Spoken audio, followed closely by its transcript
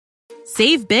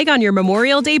Save big on your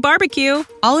Memorial Day barbecue,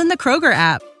 all in the Kroger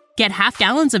app. Get half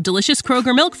gallons of delicious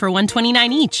Kroger milk for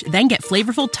 $1.29 each. Then get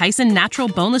flavorful Tyson natural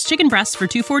boneless chicken breasts for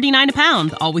 $2.49 a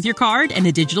pound, all with your card and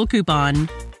a digital coupon.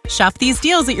 Shop these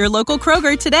deals at your local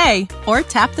Kroger today, or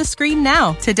tap the screen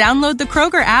now to download the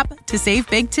Kroger app to save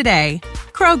big today.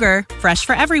 Kroger, fresh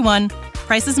for everyone.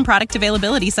 Prices and product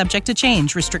availability subject to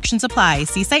change. Restrictions apply.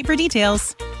 See site for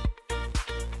details.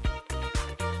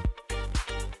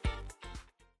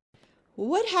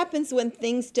 What happens when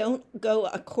things don't go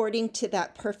according to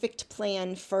that perfect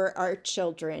plan for our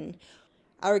children?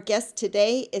 Our guest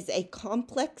today is a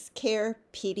complex care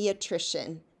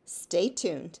pediatrician. Stay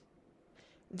tuned.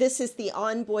 This is the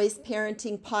On Boys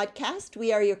Parenting Podcast.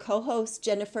 We are your co-hosts,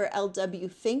 Jennifer L.W.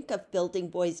 Fink of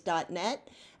buildingboys.net,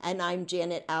 and I'm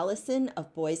Janet Allison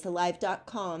of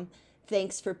boysalive.com.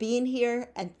 Thanks for being here,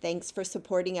 and thanks for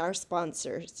supporting our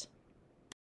sponsors.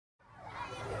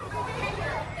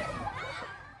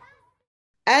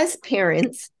 As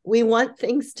parents, we want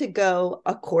things to go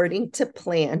according to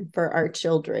plan for our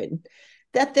children,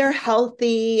 that they're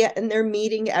healthy and they're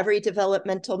meeting every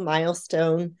developmental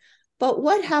milestone. But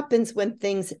what happens when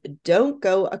things don't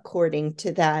go according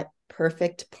to that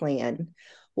perfect plan?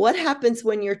 What happens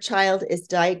when your child is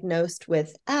diagnosed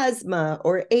with asthma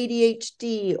or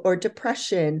ADHD or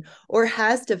depression or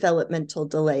has developmental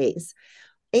delays?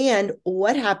 And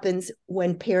what happens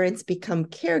when parents become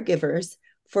caregivers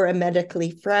for a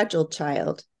medically fragile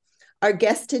child? Our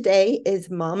guest today is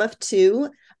mom of two,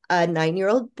 a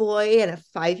 9-year-old boy and a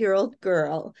 5-year-old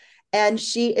girl, and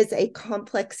she is a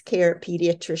complex care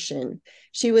pediatrician.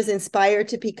 She was inspired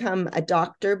to become a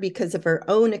doctor because of her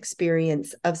own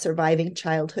experience of surviving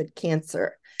childhood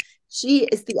cancer. She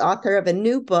is the author of a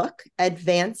new book,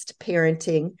 Advanced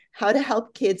Parenting: How to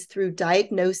Help Kids Through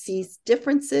Diagnoses,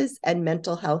 Differences, and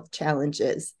Mental Health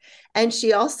Challenges. And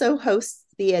she also hosts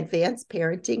the Advanced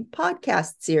Parenting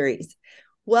podcast series.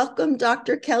 Welcome,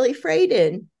 Dr. Kelly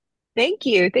Fradin. Thank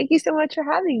you. Thank you so much for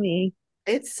having me.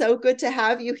 It's so good to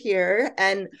have you here.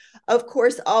 And of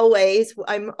course,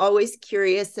 I'm always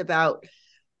curious about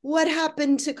what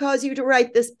happened to cause you to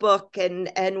write this book. And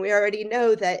we already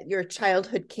know that your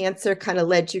childhood cancer kind of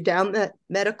led you down the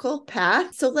medical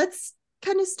path. So let's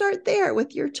kind of start there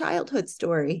with your childhood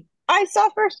story. I saw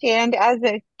firsthand as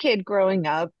a kid growing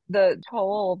up the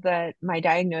toll that my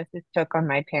diagnosis took on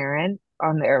my parents,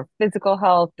 on their physical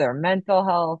health, their mental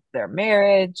health, their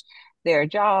marriage, their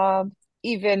job.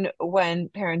 Even when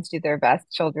parents do their best,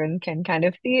 children can kind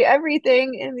of see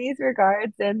everything in these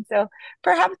regards. And so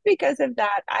perhaps because of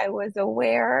that, I was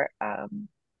aware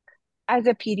as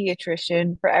a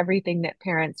pediatrician for everything that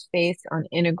parents face on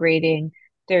integrating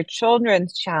their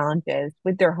children's challenges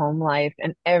with their home life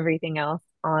and everything else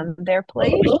on their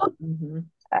plate. Mm-hmm.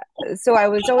 So I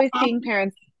was always seeing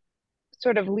parents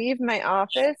sort of leave my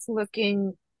office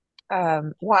looking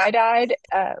wide-eyed,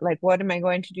 like, what am I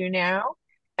going to do now?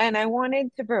 And I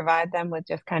wanted to provide them with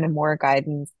just kind of more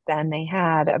guidance than they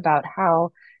had about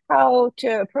how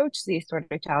to approach these sort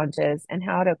of challenges and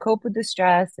how to cope with the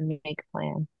stress and make a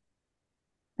plan.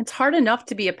 It's hard enough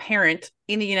to be a parent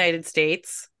in the United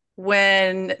States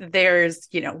when there's,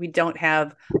 we don't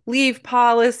have leave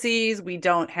policies, we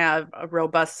don't have a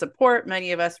robust support.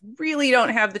 Many of us really don't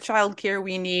have the childcare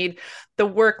we need, the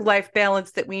work-life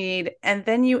balance that we need. And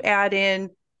then you add in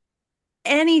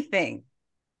anything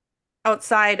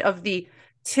outside of the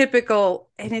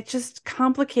typical, and it just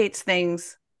complicates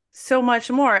things so much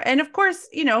more. And of course,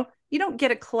 you don't get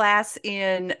a class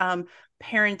in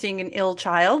parenting an ill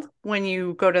child when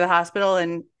you go to the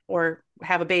hospital or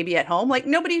have a baby at home. Like,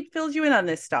 nobody fills you in on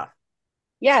this stuff.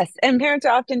 Yes. And parents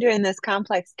are often doing this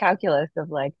complex calculus of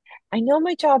like, I know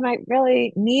my child might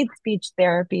really need speech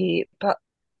therapy, but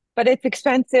it's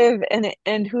expensive,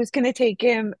 and who's going to take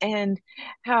him, and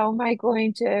how am I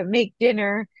going to make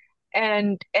dinner,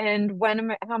 and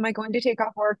how am I going to take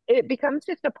off work? It becomes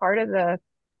just a part of the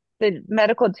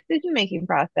medical decision-making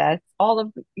process all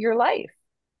of your life.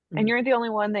 Mm-hmm. And you're the only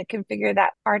one that can figure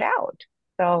that part out.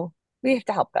 So we have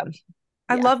to help them.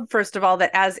 I love, first of all,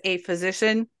 that as a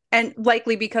physician, and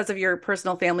likely because of your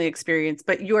personal family experience,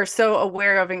 but you are so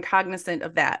aware of and cognizant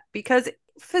of that, because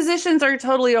physicians are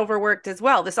totally overworked as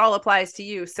well. This all applies to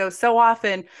you. So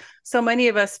often, so many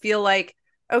of us feel like,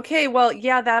 okay, well,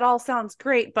 yeah, that all sounds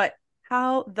great, but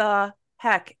how the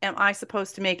heck am I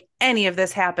supposed to make any of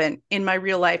this happen in my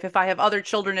real life if I have other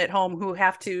children at home who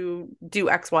have to do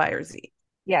X, Y, or Z?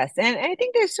 Yes. And I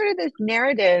think there's sort of this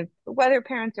narrative, whether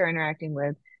parents are interacting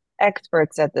with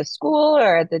experts at the school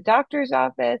or at the doctor's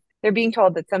office, they're being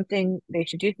told that they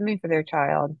should do something for their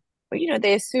child.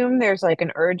 they assume there's like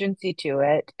an urgency to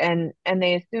it, and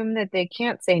they assume that they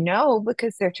can't say no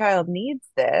because their child needs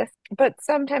this. But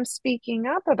sometimes speaking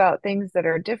up about things that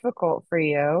are difficult for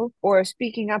you, or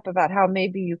speaking up about how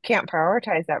maybe you can't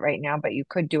prioritize that right now, but you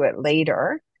could do it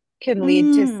later, can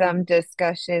lead to Mm. some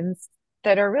discussions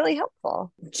that are really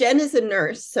helpful. Jen is a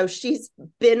nurse, so she's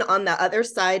been on the other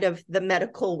side of the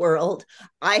medical world.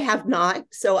 I have not.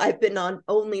 So I've been on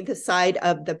only the side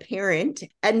of the parent.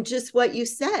 And just what you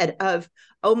said of,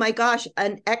 oh my gosh,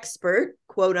 an expert,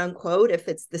 quote unquote, if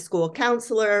it's the school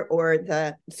counselor or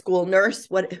the school nurse,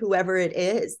 whoever it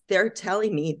is, they're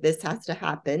telling me this has to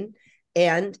happen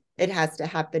and it has to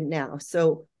happen now.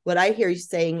 So what I hear you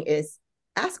saying is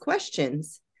ask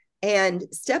questions and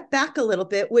step back a little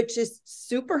bit, which is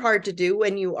super hard to do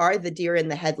when you are the deer in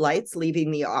the headlights,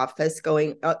 leaving the office,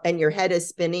 going and your head is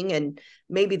spinning. And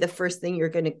maybe the first thing you're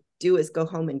going to do is go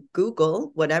home and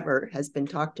Google whatever has been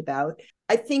talked about.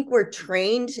 I think we're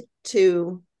trained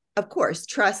to, of course,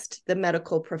 trust the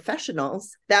medical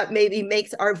professionals. That maybe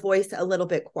makes our voice a little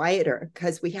bit quieter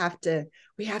because we have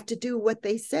to do what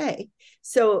they say.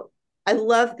 So I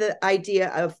love the idea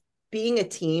of being a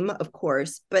team, of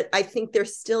course, but I think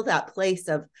there's still that place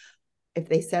of, if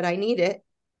they said I need it,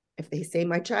 if they say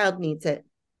my child needs it,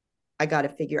 I got to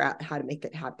figure out how to make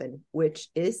it happen, which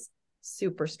is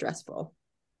super stressful.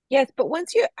 Yes, but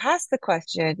once you ask the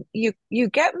question, you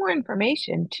get more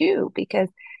information too, because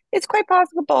it's quite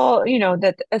possible,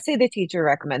 that say the teacher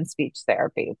recommends speech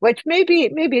therapy, which maybe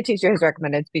a teacher has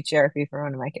recommended speech therapy for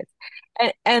one of my kids,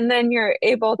 and then you're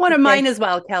able One to of say, mine as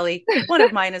well, Kelly. One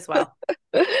of mine as well.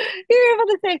 you're able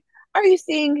to say, are you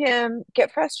seeing him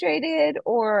get frustrated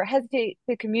or hesitate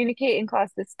to communicate in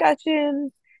class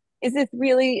discussions? Is this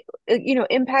really,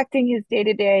 impacting his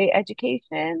day-to-day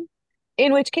education?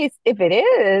 In which case, if it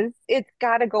is, it's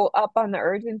got to go up on the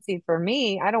urgency for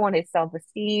me. I don't want his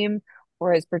self-esteem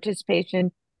or his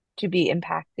participation to be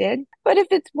impacted. But if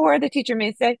it's more, the teacher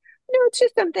may say, no, it's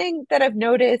just something that I've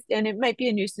noticed, and it might be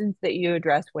a nuisance that you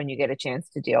address when you get a chance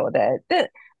to deal with it.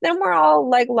 Then we're all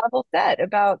like level set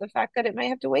about the fact that it might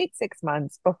have to wait 6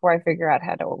 months before I figure out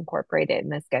how to incorporate it in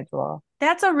the schedule.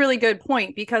 That's a really good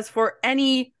point because for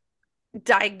any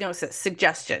diagnosis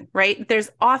suggestion, right, there's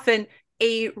often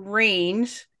a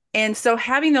range. And so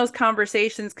having those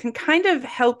conversations can kind of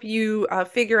help you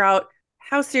figure out,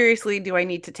 how seriously do I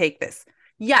need to take this?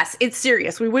 Yes, it's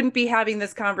serious. We wouldn't be having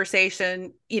this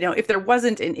conversation, if there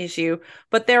wasn't an issue.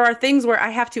 But there are things where I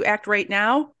have to act right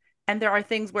now. And there are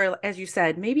things where, as you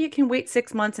said, maybe it can wait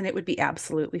 6 months and it would be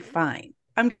absolutely fine.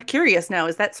 I'm curious now,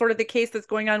 is that sort of the case that's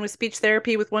going on with speech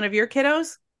therapy with one of your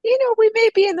kiddos? We may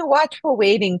be in the watchful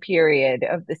waiting period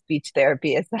of the speech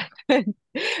therapy assessment,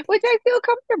 which I feel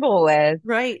comfortable with.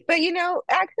 Right. But,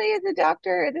 actually, as a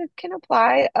doctor, this can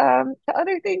apply to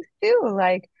other things too.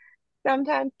 Like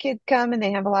sometimes kids come and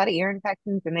they have a lot of ear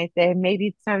infections and they say, maybe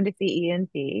it's time to see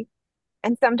ENT.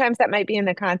 And sometimes that might be in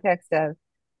the context of,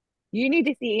 you need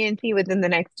to see ENT within the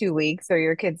next 2 weeks, or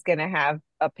your kid's going to have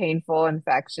a painful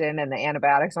infection and the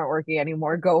antibiotics aren't working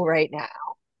anymore. Go right now.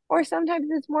 Or sometimes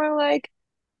it's more like,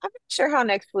 I'm not sure how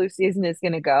next flu season is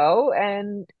going to go,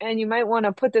 and you might want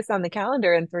to put this on the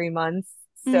calendar in 3 months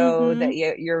so Mm-hmm. that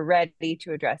you're ready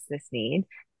to address this need.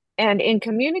 And in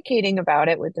communicating about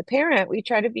it with the parent, we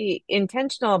try to be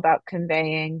intentional about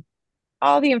conveying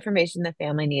all the information the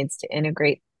family needs to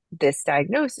integrate this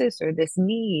diagnosis or this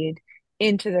need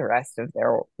into the rest of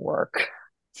their work.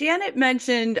 Janet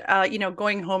mentioned,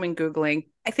 going home and Googling.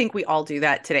 I think we all do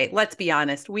that today. Let's be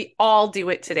honest. We all do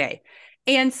it today.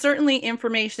 And certainly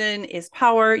information is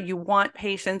power. You want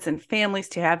patients and families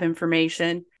to have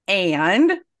information.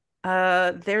 And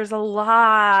there's a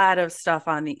lot of stuff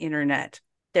on the internet.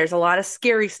 There's a lot of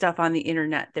scary stuff on the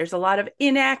internet. There's a lot of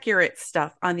inaccurate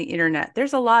stuff on the internet.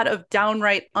 There's a lot of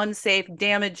downright unsafe,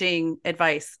 damaging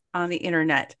advice on the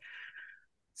internet.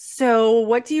 So,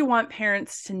 what do you want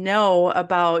parents to know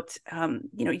about,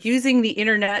 using the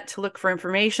internet to look for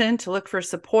information, to look for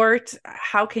support?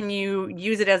 How can you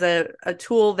use it as a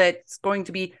tool that's going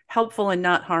to be helpful and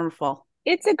not harmful?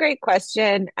 It's a great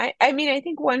question. I mean, I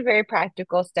think one very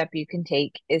practical step you can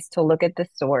take is to look at the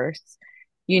source.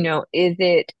 Is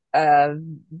it a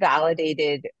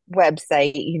validated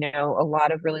website? A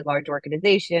lot of really large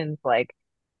organizations like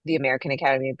the American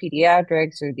Academy of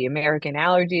Pediatrics or the American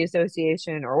Allergy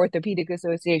Association or Orthopedic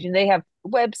Association, they have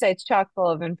websites chock full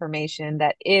of information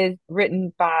that is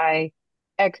written by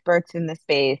experts in the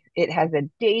space. It has a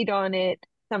date on it.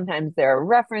 Sometimes there are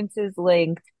references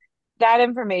linked. That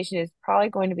information is probably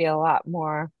going to be a lot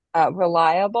more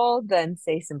reliable than,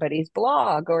 say, somebody's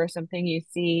blog or something you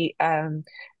see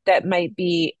that might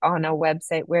be on a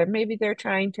website where maybe they're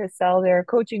trying to sell their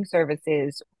coaching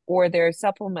services or their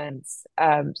supplements.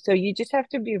 So you just have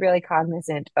to be really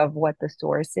cognizant of what the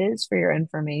source is for your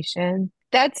information.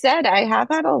 That said, I have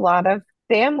had a lot of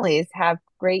families have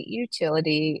great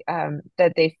utility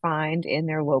that they find in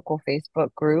their local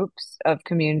Facebook groups of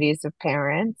communities of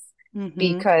parents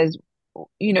because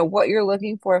what you're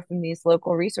looking for from these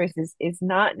local resources is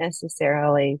not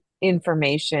necessarily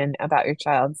information about your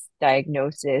child's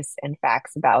diagnosis and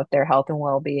facts about their health and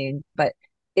well-being, but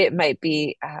it might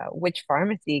be which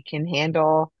pharmacy can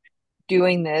handle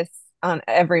doing this on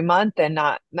every month and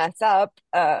not mess up,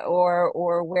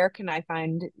 or where can I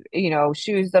find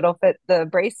shoes that'll fit the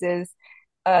braces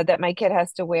that my kid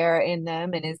has to wear in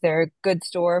them, and is there a good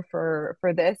store for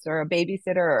this, or a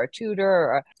babysitter or a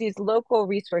tutor, these local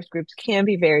resource groups can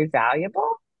be very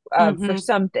valuable for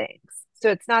some things. So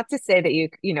it's not to say that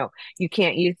you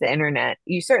can't use the internet.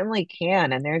 You certainly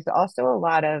can, and there's also a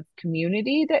lot of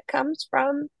community that comes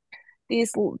from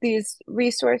these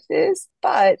resources.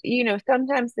 But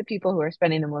sometimes the people who are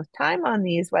spending the most time on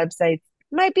these websites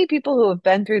might be people who have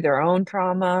been through their own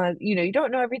trauma. You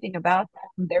don't know everything about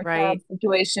them. Their child's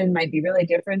situation might be really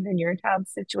different than your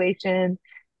child's situation.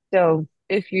 So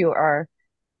if you are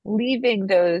leaving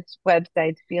those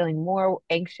websites feeling more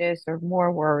anxious or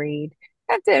more worried,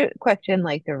 that's a question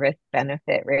like the risk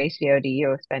benefit ratio to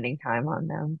you of spending time on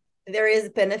them. There is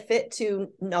benefit to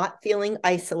not feeling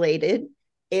isolated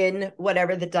in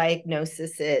whatever the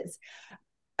diagnosis is.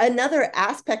 Another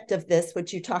aspect of this,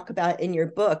 which you talk about in your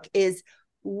book, is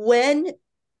when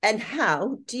and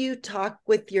how do you talk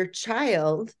with your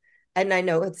child? And I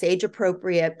know it's age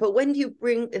appropriate, but when do you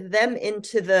bring them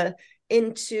into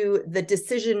the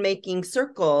decision-making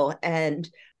circle, and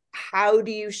how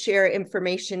do you share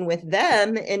information with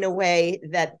them in a way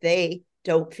that they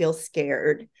don't feel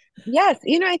scared? Yes,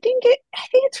 I think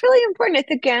it's really important.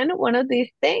 It's again one of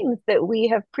these things that we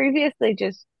have previously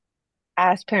just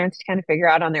asked parents to kind of figure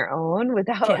out on their own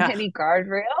without any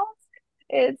guardrails.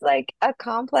 It's like a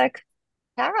complex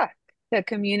task to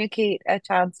communicate a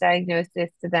child's diagnosis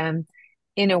to them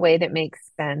in a way that makes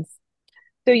sense.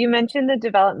 So you mentioned the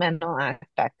developmental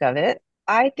aspect of it.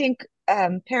 I think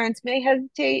parents may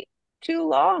hesitate too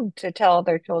long to tell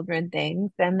their children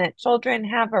things, and that children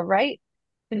have a right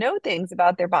to know things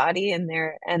about their body and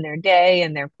their day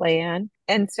and their plan.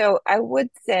 And so I would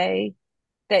say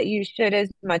that you should, as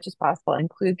much as possible,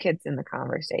 include kids in the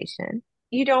conversation.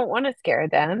 You don't want to scare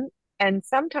them, and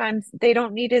sometimes they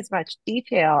don't need as much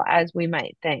detail as we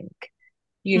might think.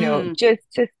 Just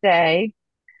to say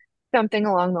something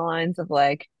along the lines of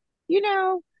like,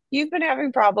 you've been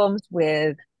having problems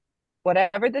with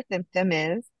whatever the symptom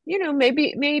is.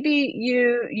 Maybe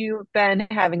you've been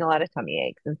having a lot of tummy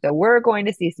aches, and so we're going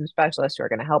to see some specialists who are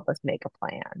going to help us make a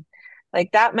plan.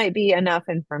 Like that might be enough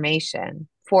information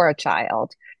for a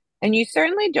child. And you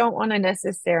certainly don't want to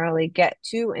necessarily get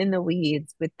too in the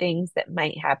weeds with things that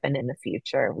might happen in the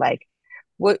future. Like,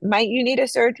 what might you need a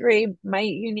surgery? Might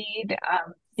you need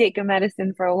take a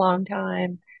medicine for a long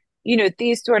time?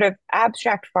 These sort of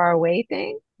abstract, far away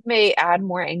things may add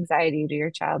more anxiety to your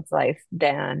child's life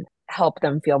than help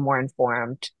them feel more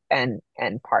informed and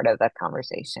part of the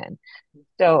conversation.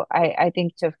 So I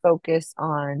think to focus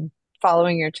on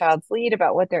following your child's lead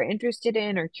about what they're interested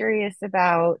in or curious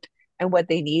about and what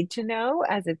they need to know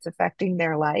as it's affecting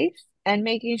their life, and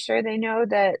making sure they know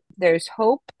that there's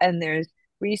hope and there's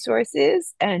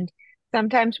resources, and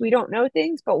sometimes we don't know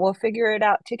things, but we'll figure it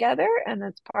out together. And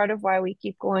that's part of why we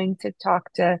keep going to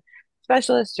talk to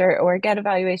specialists or get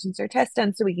evaluations or tests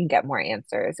done so we can get more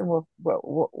answers. And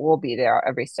we'll be there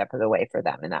every step of the way for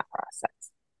them in that process.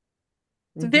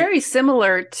 It's very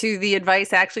similar to the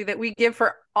advice actually that we give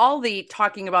for all the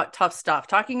talking about tough stuff,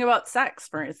 talking about sex,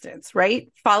 for instance, right?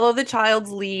 Follow the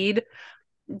child's lead,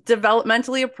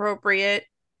 developmentally appropriate,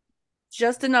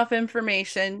 just enough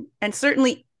information. And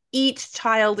certainly each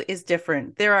child is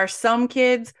different. There are some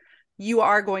kids you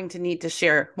are going to need to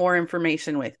share more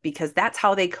information with because that's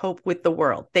how they cope with the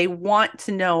world. They want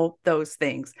to know those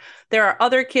things. There are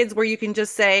other kids where you can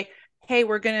just say, hey,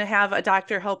 we're going to have a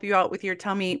doctor help you out with your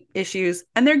tummy issues.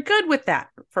 And they're good with that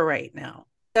for right now.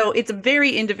 So it's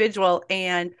very individual.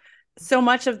 And so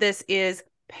much of this is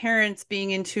parents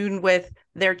being in tune with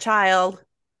their child,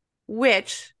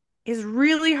 which is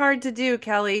really hard to do,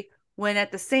 Kelly, when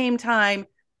at the same time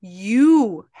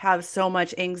you have so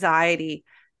much anxiety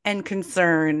and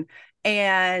concern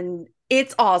and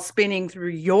it's all spinning through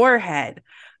your head.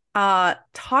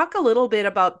 Talk a little bit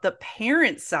about the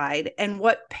parent side and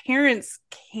what parents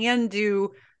can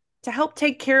do to help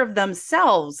take care of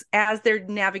themselves as they're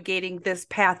navigating this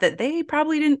path that they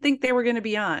probably didn't think they were going to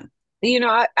be on.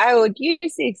 I would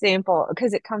use the example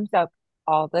because it comes up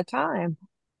all the time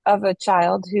of a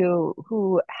child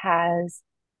who has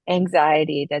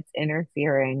anxiety that's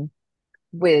interfering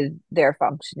with their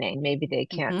functioning. Maybe they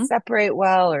can't Mm-hmm. separate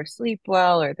well or sleep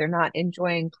well, or they're not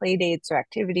enjoying play dates or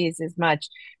activities as much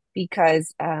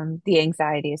because the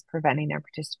anxiety is preventing their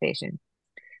participation.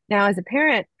 Now, as a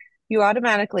parent, you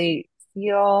automatically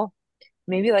feel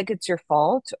maybe like it's your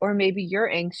fault, or maybe you're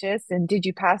anxious and did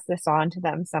you pass this on to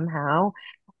them somehow?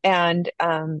 And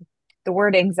the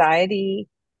word anxiety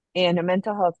and a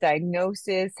mental health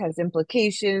diagnosis has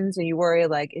implications, and you worry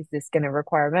like, is this going to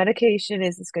require medication?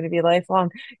 Is this going to be lifelong?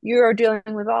 You're dealing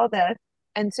with all that.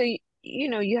 And so,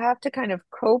 you have to kind of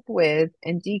cope with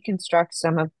and deconstruct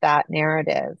some of that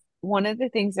narrative. One of the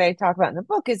things that I talk about in the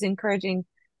book is encouraging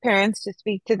parents to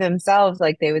speak to themselves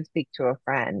like they would speak to a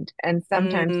friend. And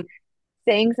sometimes Mm-hmm.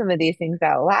 saying some of these things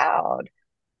out loud,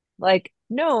 like,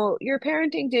 no, your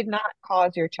parenting did not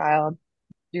cause your child's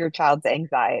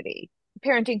anxiety.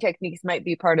 Parenting techniques might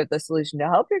be part of the solution to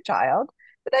help your child,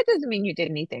 but that doesn't mean you did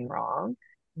anything wrong.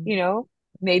 You know,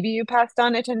 maybe you passed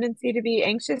on a tendency to be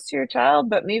anxious to your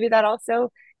child, but maybe that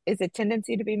also is a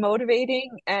tendency to be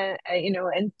motivating and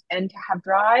and to have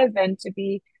drive and to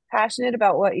be passionate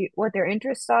about what their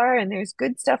interests are, and there's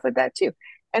good stuff with that too.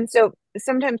 And so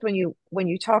sometimes when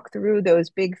you talk through those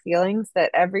big feelings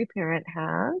that every parent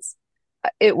has,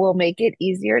 it will make it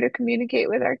easier to communicate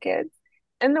with our kids.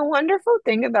 And the wonderful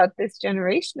thing about this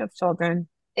generation of children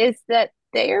is that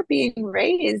they are being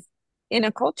raised in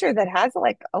a culture that has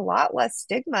like a lot less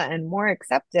stigma and more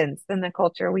acceptance than the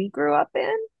culture we grew up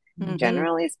in, Mm-hmm.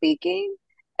 generally speaking.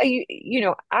 I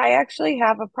actually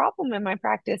have a problem in my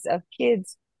practice of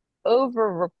kids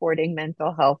over reporting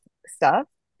mental health stuff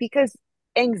because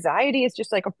anxiety is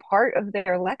just like a part of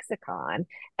their lexicon.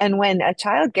 And when a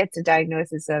child gets a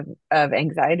diagnosis of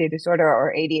anxiety disorder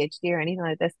or ADHD or anything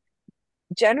like this,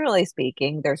 generally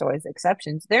speaking, there's always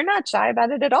exceptions. They're not shy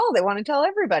about it at all. They want to tell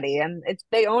everybody, and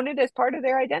they own it as part of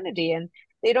their identity, and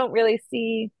they don't really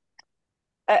see.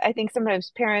 I think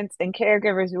sometimes parents and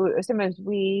caregivers, sometimes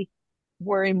we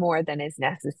worry more than is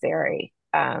necessary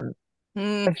for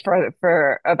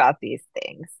about these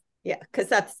things. Yeah, because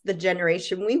that's the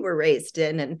generation we were raised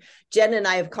in. And Jen and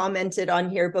I have commented on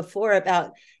here before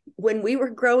about when we were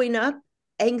growing up,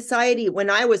 anxiety, when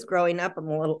I was growing up, I'm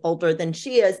a little older than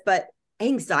she is, but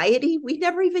anxiety, we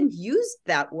never even used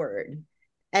that word.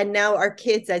 And now our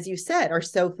kids, as you said, are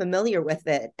so familiar with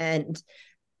it. And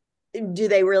do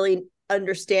they really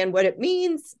understand what it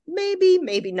means? Maybe,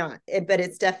 maybe not, but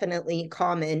it's definitely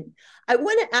common. I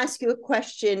want to ask you a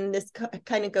question. This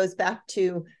kind of goes back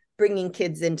to bringing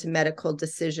kids into medical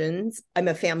decisions. I'm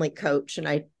a family coach, and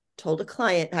I told a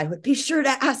client I would be sure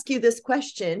to ask you this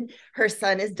question. Her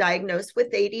son is diagnosed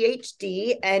with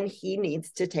ADHD and he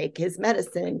needs to take his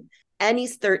medicine, and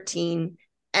he's 13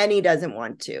 and he doesn't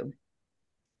want to.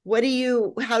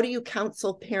 How do you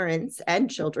counsel parents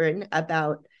and children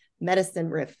about medicine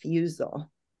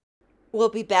refusal? We'll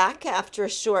be back after a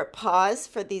short pause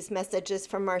for these messages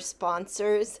from our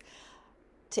sponsors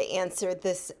to answer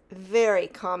this very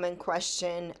common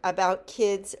question about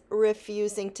kids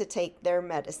refusing to take their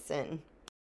medicine.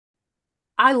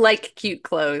 I like cute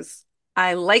clothes.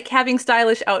 I like having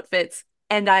stylish outfits,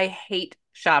 and I hate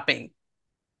shopping.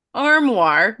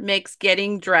 Armoire makes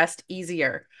getting dressed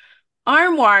easier.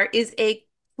 Armoire is a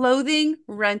clothing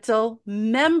rental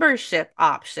membership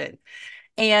option.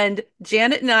 And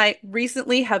Janet and I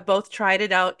recently have both tried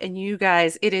it out, and you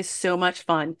guys, it is so much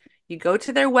fun. You go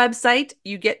to their website,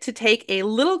 you get to take a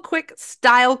little quick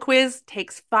style quiz,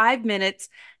 takes 5 minutes,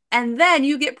 and then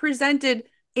you get presented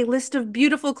a list of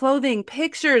beautiful clothing,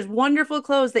 pictures, wonderful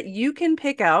clothes that you can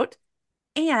pick out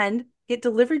and get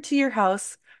delivered to your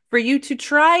house for you to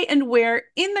try and wear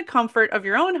in the comfort of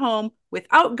your own home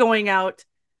without going out,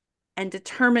 and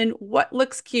determine what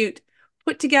looks cute,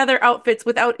 put together outfits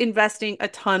without investing a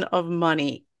ton of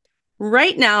money.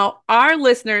 Right now, our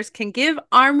listeners can give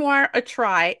Armoire a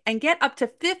try and get up to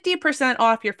 50%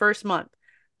 off your first month.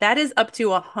 That is up to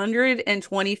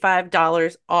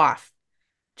 $125 off.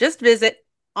 Just visit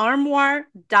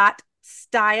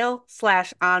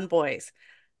armoire.style/onboys.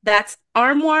 That's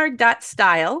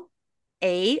armoire.style,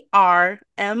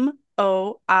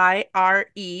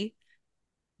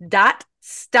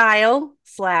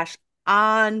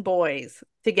 ARMOIRE.style/onboys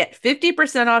to get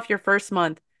 50% off your first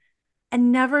month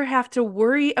and never have to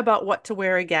worry about what to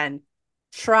wear again.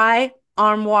 Try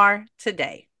Armoire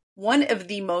today. One of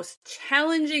the most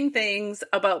challenging things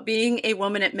about being a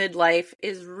woman at midlife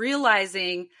is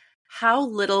realizing how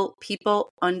little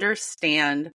people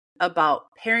understand about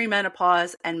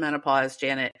perimenopause and menopause,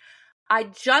 Janet. I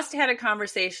just had a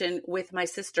conversation with my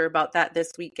sister about that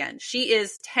this weekend. She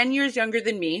is 10 years younger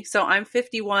than me. So I'm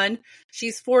 51,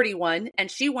 she's 41,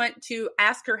 and she went to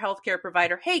ask her healthcare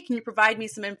provider, hey, can you provide me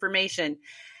some information?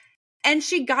 And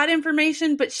she got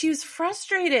information, but she was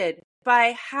frustrated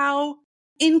by how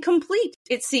incomplete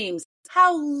it seems,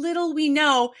 how little we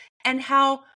know, and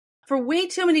how for way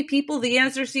too many people, the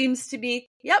answer seems to be,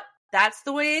 yep, that's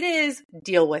the way it is.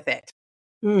 Deal with it.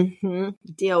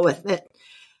 Deal with it.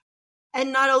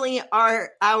 And not only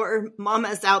are our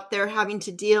mamas out there having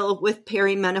to deal with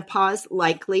perimenopause,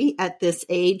 likely at this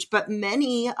age, but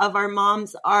many of our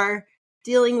moms are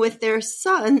dealing with their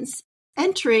sons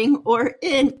entering or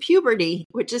in puberty,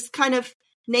 which is kind of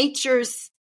nature's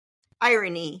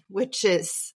irony, which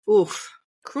is, oof.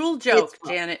 Cruel joke,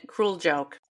 Janet. Cruel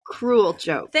joke. Cruel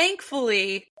joke.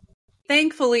 Thankfully,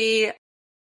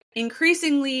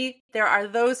 increasingly, there are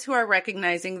those who are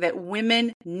recognizing that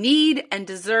women need and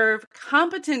deserve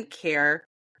competent care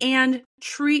and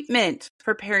treatment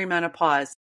for perimenopause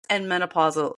and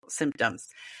menopausal symptoms.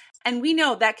 And we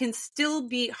know that can still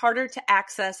be harder to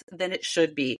access than it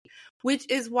should be, which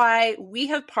is why we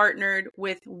have partnered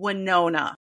with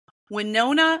Winona.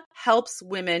 Winona helps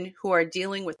women who are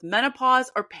dealing with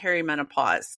menopause or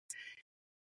perimenopause.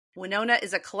 Winona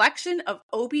is a collection of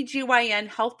OBGYN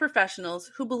health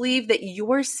professionals who believe that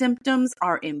your symptoms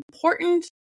are important,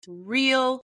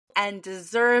 real, and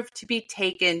deserve to be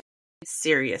taken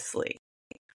seriously.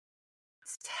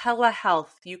 It's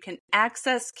telehealth. You can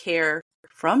access care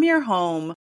from your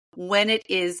home when it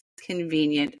is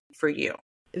convenient for you.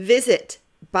 Visit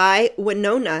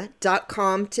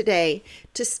bywinona.com today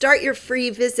to start your free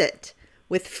visit.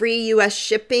 With free U.S.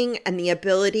 shipping and the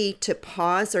ability to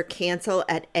pause or cancel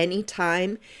at any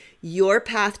time, your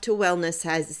path to wellness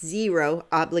has zero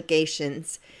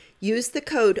obligations. Use the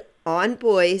code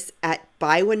ONBOYS at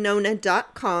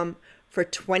bywinona.com for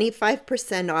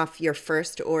 25% off your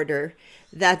first order.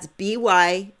 That's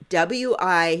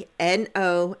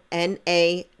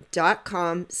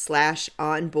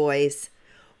bywinona.com/onboys.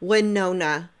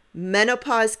 Winona,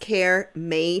 menopause care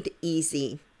made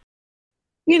easy.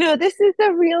 You know, this is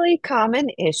a really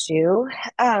common issue,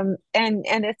 and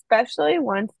especially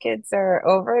once kids are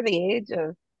over the age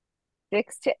of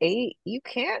 6 to 8, you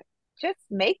can't just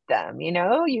make them,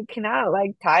 you cannot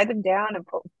like tie them down and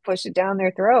push it down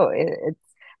their throat. It's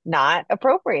not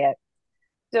appropriate.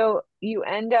 So you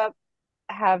end up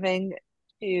having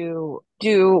to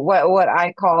do what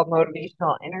I call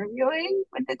motivational interviewing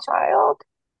with the child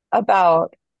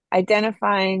about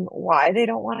identifying why they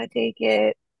don't want to take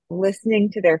it,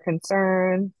 listening to their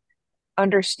concerns,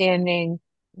 understanding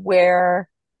where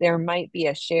there might be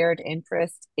a shared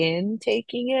interest in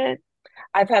taking it.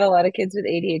 I've had a lot of kids with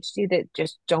ADHD that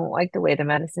just don't like the way the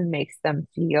medicine makes them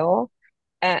feel.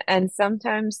 And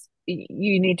sometimes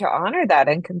you need to honor that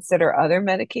and consider other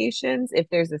medications if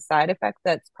there's a side effect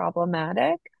that's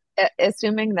problematic,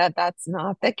 assuming that that's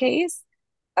not the case.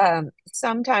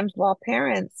 Sometimes while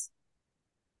parents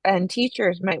and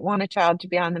teachers might want a child to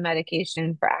be on the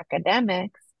medication for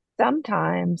academics,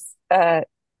 sometimes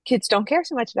kids don't care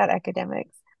so much about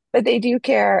academics, but they do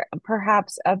care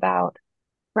perhaps about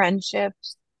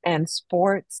friendships and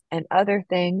sports and other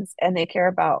things, and they care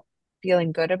about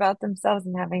feeling good about themselves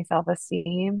and having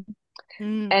self-esteem.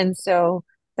 And so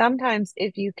sometimes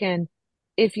if you can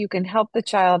help the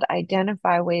child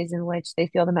identify ways in which they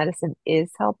feel the medicine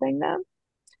is helping them,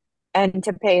 and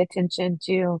to pay attention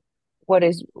to what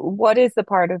is the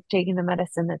part of taking the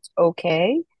medicine that's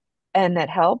okay and that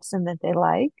helps and that they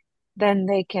like, then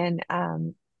they can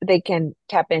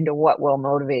tap into what will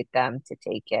motivate them to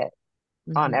take it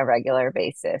on a regular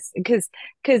basis. Because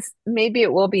maybe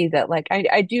it will be that, like,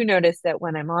 I do notice that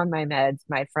when I'm on my meds,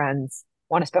 my friends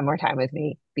want to spend more time with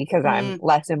me because I'm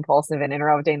less impulsive and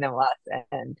interrupting them less,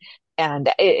 and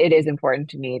it is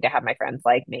important to me to have my friends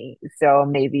like me. So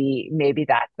maybe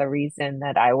that's the reason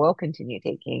that I will continue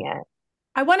taking it.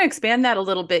 I want to expand that a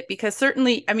little bit because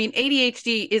certainly, I mean,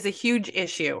 ADHD is a huge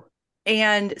issue,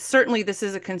 and certainly this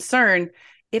is a concern.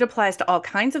 It applies to all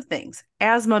kinds of things.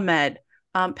 Asthma med,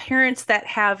 parents that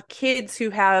have kids who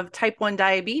have type 1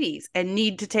 diabetes and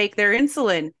need to take their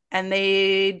insulin and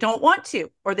they don't want to,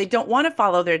 or they don't want to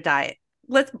follow their diet.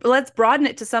 Let's broaden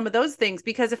it to some of those things,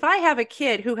 because if I have a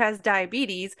kid who has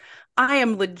diabetes, I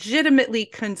am legitimately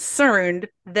concerned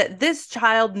that this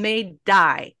child may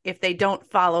die if they don't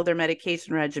follow their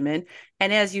medication regimen.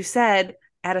 And as you said,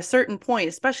 at a certain point,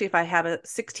 especially if I have a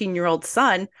 16-year-old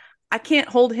son, I can't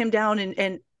hold him down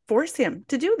and force him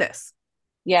to do this.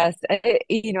 Yes,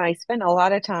 I spend a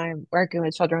lot of time working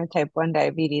with children with type 1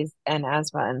 diabetes and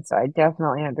asthma, and so I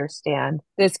definitely understand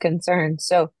this concern.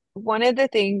 So, one of the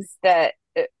things that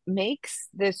makes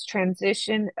this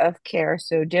transition of care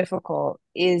so difficult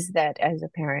is that as a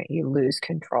parent, you lose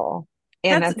control.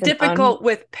 And That's that's an un difficult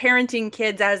with parenting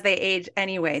kids as they age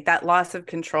anyway, that loss of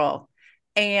control.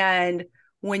 And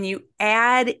when you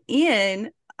add in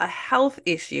a health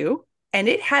issue, and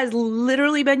it has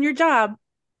literally been your job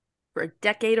for a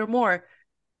decade or more,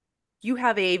 you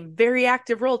have a very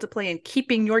active role to play in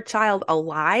keeping your child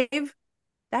alive.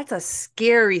 That's a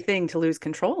scary thing to lose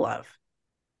control of.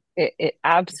 it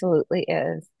absolutely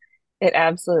is. It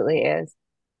absolutely is.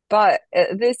 But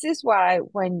this is why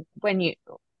when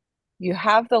you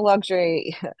have the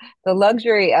luxury the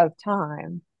luxury of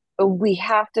time, we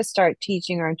have to start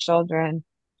teaching our children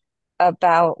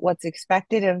about what's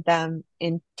expected of them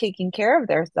in taking care of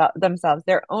themselves,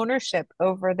 their ownership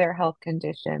over their health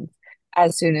conditions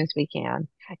as soon as we can.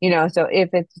 So if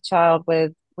it's a child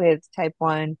with type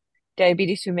 1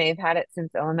 diabetes who may have had it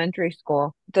since elementary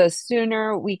school, the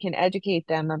sooner we can educate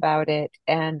them about it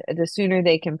and the sooner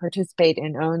they can participate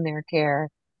and own their care,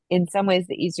 in some ways,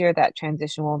 the easier that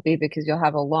transition will be because you'll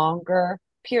have a longer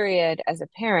period as a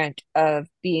parent of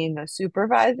being a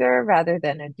supervisor rather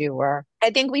than a doer. I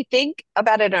think we think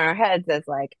about it in our heads as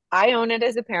like, I own it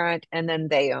as a parent and then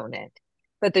they own it.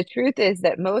 But the truth is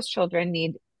that most children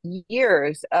need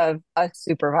years of us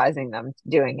supervising them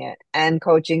doing it and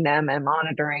coaching them and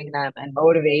monitoring them and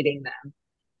motivating them.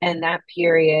 And that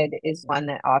period is one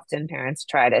that often parents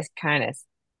try to kind of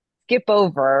skip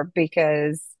over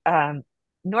because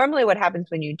normally what happens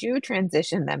when you do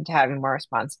transition them to having more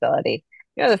responsibility,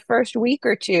 the first week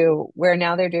or two where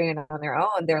now they're doing it on their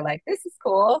own, they're like, this is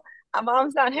cool. My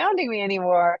mom's not hounding me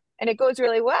anymore. And it goes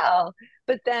really well.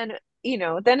 But then,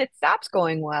 then it stops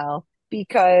going well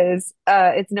because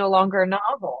it's no longer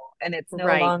novel and it's no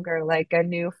Right. longer like a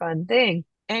new fun thing.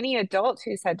 Any adult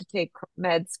who's had to take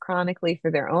meds chronically for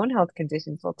their own health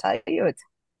conditions will tell you it's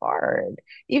hard.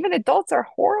 Even adults are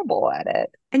horrible at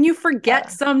it. And you forget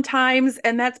sometimes,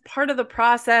 and that's part of the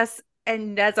process.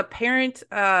 And as a parent,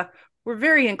 we're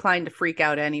very inclined to freak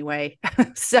out anyway.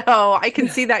 So I can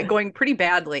see that going pretty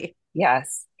badly.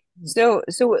 Yes. So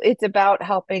it's about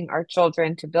helping our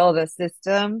children to build a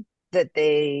system that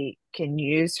they can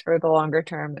use for the longer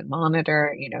term and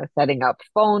monitor, setting up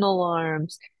phone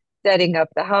alarms, setting up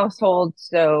the household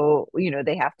so,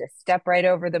 they have to step right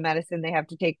over the medicine they have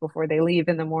to take before they leave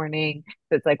in the morning.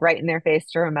 So it's like right in their face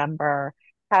to remember.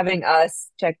 Having us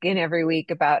check in every week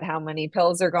about how many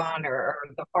pills are gone or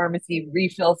the pharmacy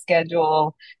refill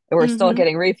schedule. We're still Mm-hmm.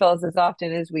 getting refills as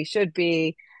often as we should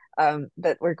be,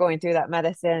 that we're going through that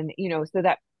medicine, so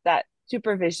that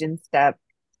supervision step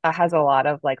has a lot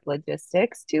of like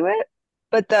logistics to it.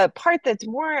 But the part that's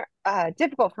more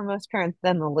difficult for most parents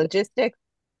than the logistics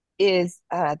is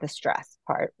the stress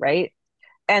part, right?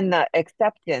 And the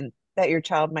acceptance that your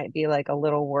child might be like a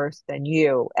little worse than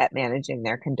you at managing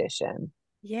their condition.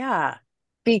 Yeah.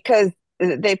 Because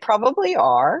they probably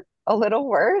are a little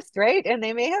worse, right? And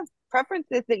they may have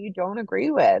preferences that you don't agree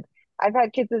with. I've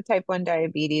had kids with type 1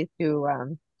 diabetes who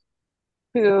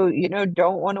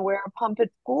don't want to wear a pump at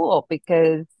school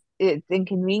because it's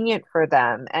inconvenient for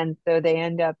them, and so they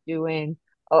end up doing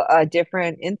a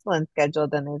different insulin schedule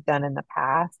than they've done in the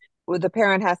past. Well, the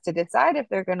parent has to decide if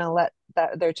they're going to let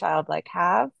their child like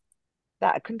have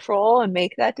that control and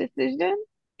make that decision,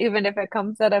 even if it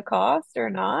comes at a cost or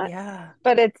not. Yeah.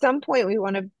 But at some point, we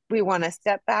want to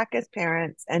step back as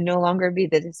parents and no longer be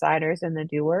the deciders and the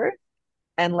doers,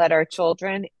 and let our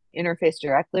children interface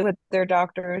directly with their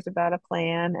doctors about a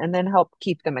plan and then help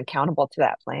keep them accountable to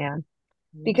that plan.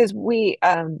 Because we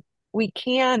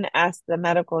can ask the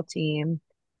medical team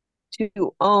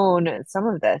to own some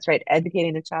of this, right?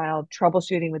 Educating the child,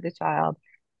 troubleshooting with the child.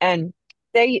 And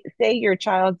say your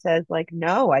child says like,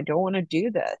 no, I don't want to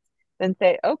do this. Then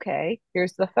say, okay,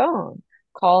 here's the phone.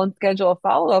 Call and schedule a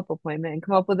follow-up appointment and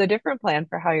come up with a different plan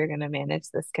for how you're going to manage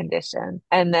this condition.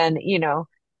 And then,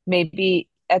 maybe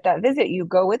at that visit you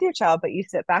go with your child, but you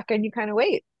sit back and you kind of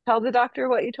wait. Tell the doctor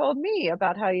what you told me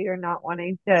about how you're not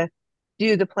wanting to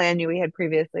do the plan we had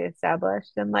previously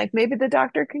established. And like maybe the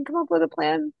doctor can come up with a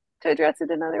plan to address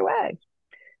it another way,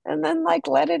 and then like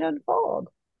let it unfold.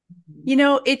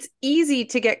 It's easy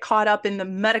to get caught up in the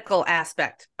medical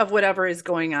aspect of whatever is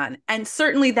going on. And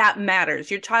certainly that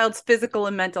matters. Your child's physical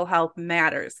and mental health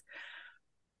matters.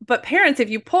 But parents,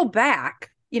 if you pull back,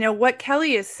 what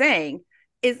Kelly is saying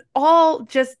is all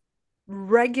just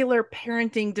regular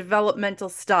parenting developmental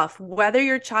stuff, whether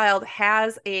your child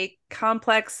has a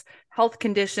complex health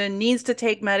condition, needs to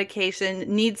take medication,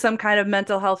 needs some kind of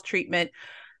mental health treatment,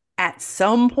 at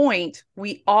some point,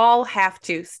 we all have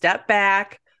to step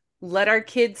back, let our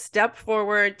kids step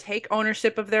forward, take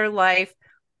ownership of their life,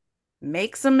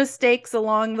 make some mistakes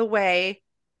along the way,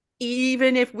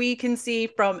 even if we can see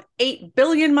from 8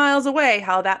 billion miles away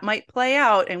how that might play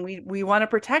out and we want to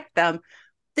protect them.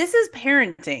 This is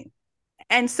parenting.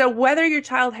 And so whether your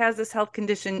child has this health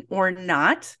condition or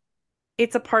not,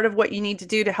 it's a part of what you need to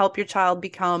do to help your child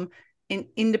become an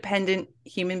independent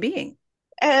human being.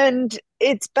 And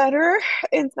it's better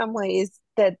in some ways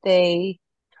that they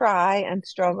try and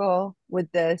struggle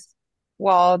with this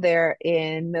while they're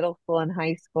in middle school and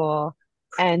high school,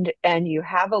 and you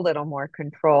have a little more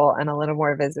control and a little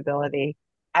more visibility.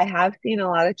 I have seen a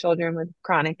lot of children with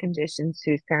chronic conditions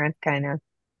whose parents kind of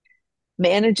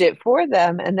manage it for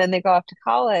them, and then they go off to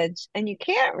college and you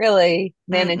can't really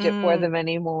manage it for them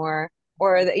anymore,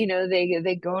 or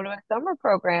they go to a summer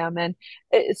program. And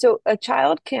so a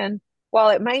child can, while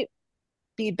it might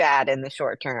be bad in the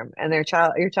short term, and your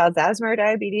child's asthma or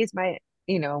diabetes might,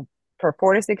 for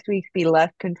 4 to 6 weeks be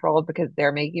less controlled because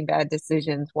they're making bad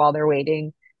decisions while they're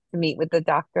waiting to meet with the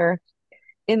doctor.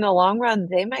 In the long run,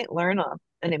 they might learn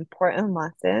an important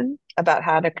lesson about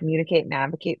how to communicate and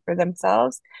advocate for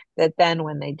themselves, that then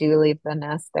when they do leave the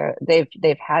nest,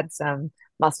 they've had some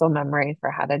muscle memory for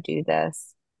how to do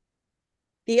this.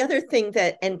 The other thing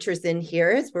that enters in here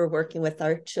as we're working with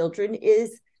our children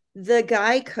is the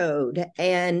guy code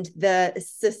and the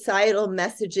societal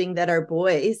messaging that our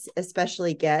boys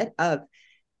especially get of,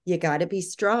 you got to be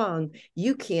strong.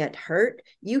 You can't hurt.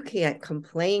 You can't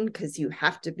complain because you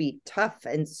have to be tough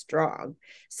and strong.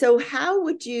 So how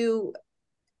would you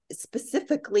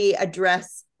specifically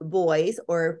address boys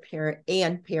or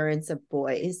parents of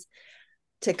boys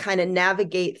to kind of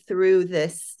navigate through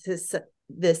this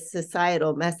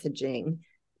societal messaging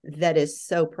that is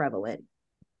so prevalent?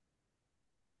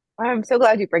 I'm so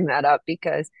glad you bring that up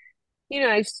because,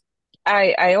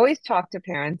 I always talk to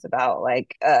parents about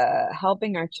like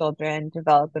helping our children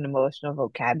develop an emotional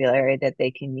vocabulary that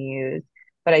they can use.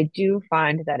 But I do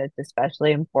find that it's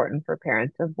especially important for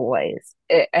parents of boys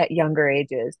at younger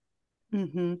ages,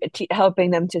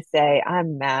 helping them to say,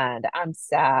 I'm mad, I'm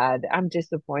sad, I'm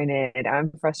disappointed,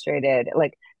 I'm frustrated.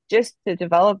 Like, just to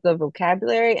develop the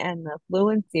vocabulary and the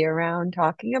fluency around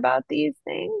talking about these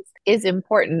things is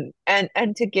important. And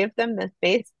to give them the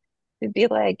space to be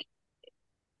like,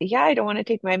 yeah, I don't want to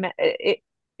take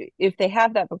if they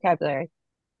have that vocabulary,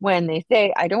 when they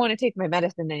say, I don't want to take my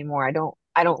medicine anymore,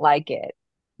 I don't like it,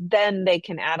 then they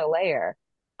can add a layer.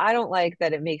 I don't like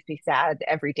that it makes me sad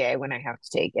every day when I have to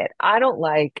take it. I don't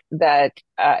like that,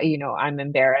 I'm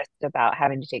embarrassed about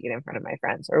having to take it in front of my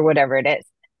friends or whatever it is.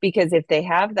 Because if they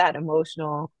have that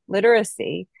emotional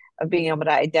literacy of being able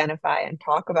to identify and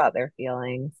talk about their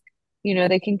feelings,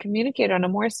 they can communicate on a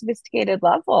more sophisticated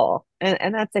level.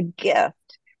 And that's a gift.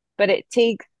 But it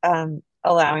takes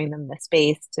allowing them the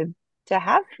space to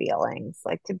have feelings,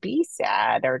 like to be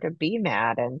sad or to be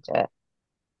mad, and to,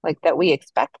 like, that we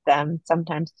expect them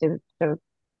sometimes to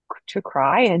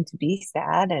cry and to be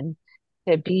sad and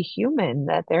to be human,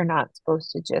 that they're not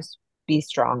supposed to just be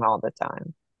strong all the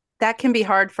time. That can be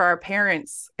hard for our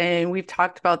parents. And we've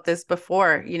talked about this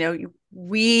before. If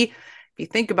you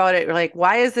think about it, you're like,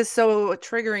 why is this so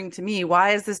triggering to me?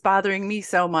 Why is this bothering me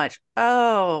so much?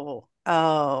 Oh,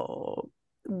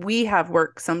 we have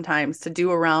work sometimes to do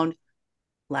around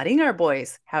letting our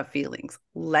boys have feelings,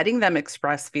 letting them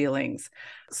express feelings.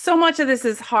 So much of this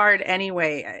is hard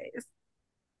anyway.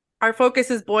 Our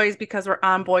focus is boys because we're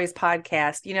on Boys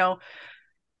Podcast.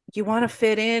 You want to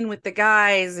fit in with the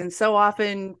guys, and so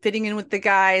often fitting in with the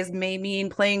guys may mean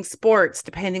playing sports,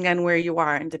 depending on where you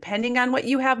are and depending on what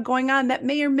you have going on. That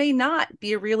may or may not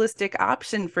be a realistic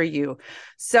option for you.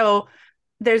 So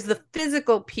there's the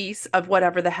physical piece of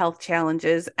whatever the health challenge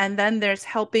is, and then there's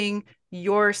helping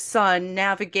your son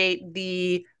navigate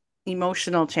the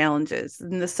emotional challenges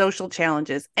and the social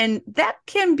challenges. And that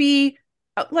can be,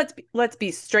 let's be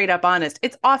straight up honest,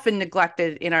 it's often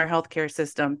neglected in our healthcare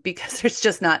system because there's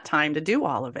just not time to do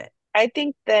all of it. I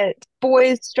think that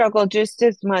boys struggle just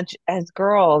as much as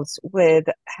girls with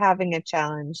having a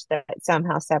challenge that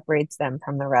somehow separates them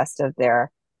from the rest of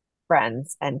their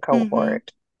friends and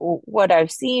cohort. What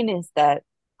I've seen is that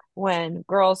when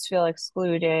girls feel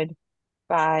excluded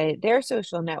by their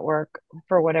social network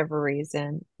for whatever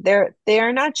reason, they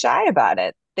are not shy about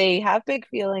it. They have big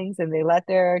feelings and they let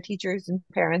their teachers and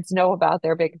parents know about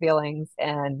their big feelings,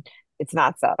 and It's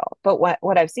not subtle. But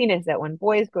what I've seen is that when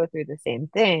boys go through the same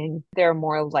thing, they're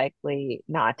more likely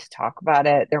not to talk about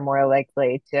it. They're more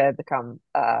likely to become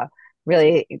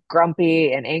really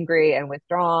grumpy and angry and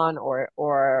withdrawn,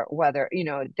 or whether,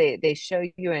 they show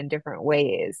you in different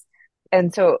ways.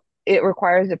 And so it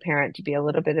requires a parent to be a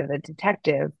little bit of a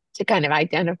detective to kind of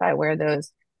identify where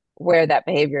that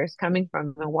behavior is coming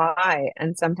from and why.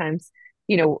 And sometimes,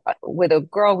 with a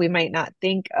girl, we might not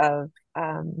think of,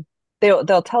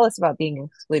 they'll tell us about being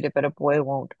excluded, but a boy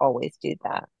won't always do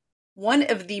that. One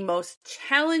of the most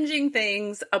challenging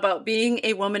things about being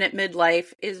a woman at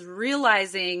midlife is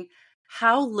realizing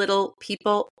how little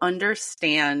people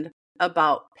understand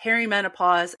about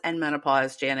perimenopause and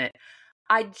menopause, Janet.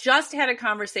 I just had a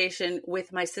conversation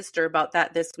with my sister about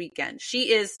that this weekend.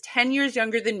 She is 10 years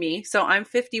younger than me, so I'm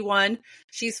 51,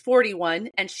 she's 41,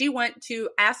 and she went to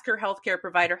ask her healthcare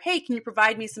provider, hey, can you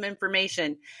provide me some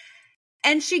information?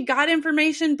 And she got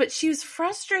information, but she was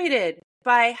frustrated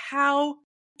by how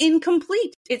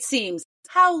incomplete it seems,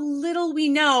 how little we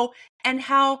know, and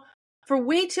how for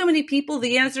way too many people,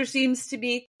 the answer seems to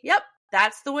be, yep,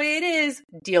 that's the way it is.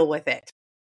 Deal with it.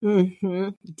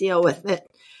 Deal with it.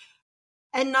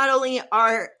 And not only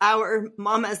are our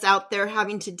mamas out there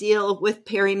having to deal with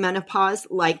perimenopause,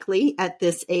 likely at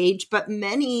this age, but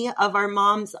many of our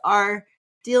moms are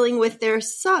dealing with their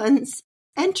sons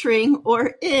entering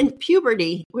or in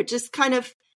puberty, which is kind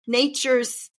of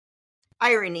nature's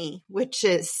irony, which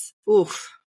is, oof.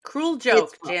 Cruel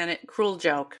joke, Janet. Cruel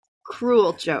joke.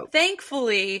 Cruel joke.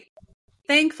 Thankfully,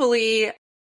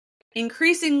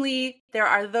 increasingly, there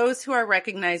are those who are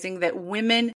recognizing that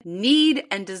women need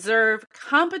and deserve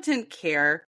competent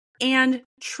care and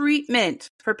treatment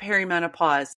for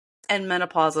perimenopause and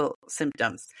menopausal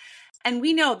symptoms. And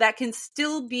we know that can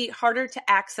still be harder to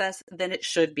access than it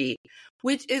should be,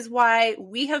 which is why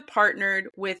we have partnered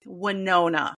with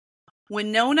Winona.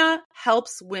 Winona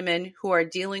helps women who are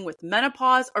dealing with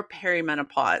menopause or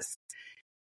perimenopause.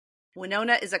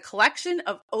 Winona is a collection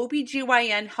of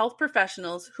OBGYN health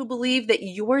professionals who believe that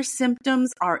your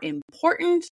symptoms are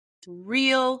important,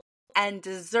 real, and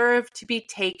deserve to be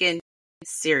taken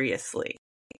seriously.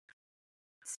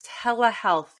 It's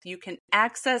telehealth. You can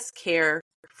access care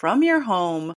from your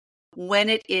home when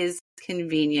it is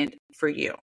convenient for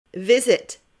you.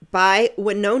 Visit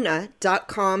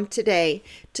buywinona.com today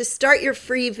to start your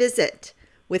free visit.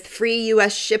 With free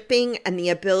U.S. shipping and the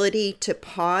ability to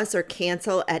pause or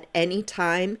cancel at any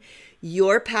time,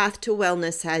 your path to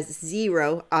wellness has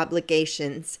zero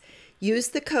obligations. Use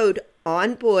the code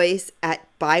ONBOYS at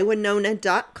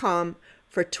buywinona.com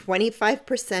for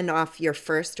 25% off your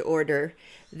first order.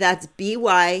 That's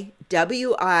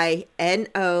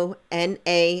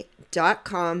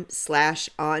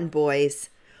BYWINONA.com/onboys.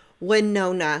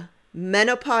 Winona,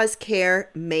 menopause care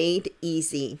made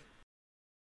easy.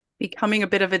 Becoming a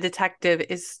bit of a detective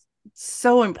is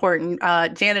so important.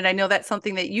 Janet, I know that's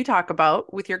something that you talk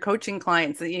about with your coaching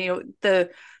clients.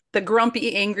 The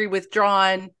grumpy, angry,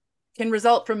 withdrawn can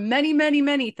result from many, many,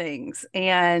 many things.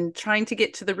 And trying to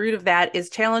get to the root of that is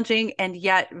challenging and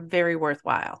yet very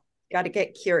worthwhile. Got to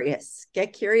get curious.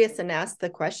 Get curious and ask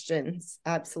the questions.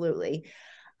 Absolutely.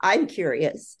 I'm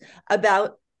curious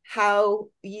about how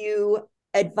you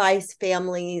advise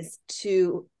families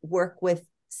to work with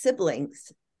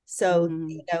siblings. So,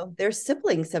 there's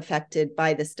siblings affected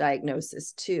by this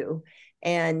diagnosis too.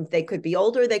 And they could be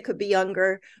older, they could be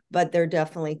younger, but they're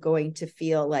definitely going to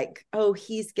feel like, oh,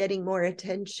 he's getting more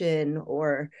attention,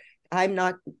 or I'm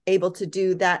not able to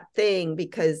do that thing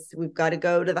because we've got to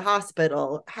go to the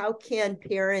hospital. How can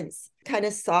parents kind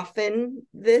of soften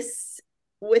this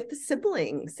with the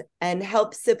siblings and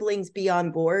help siblings be on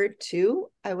board too,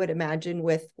 I would imagine,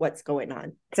 with what's going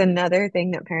on? It's another thing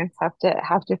that parents have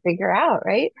to figure out,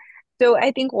 right? So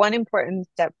I think one important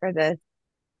step for this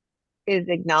is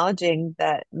acknowledging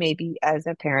that maybe as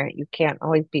a parent, you can't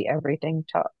always be everything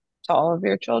to all of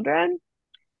your children.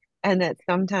 And that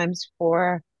sometimes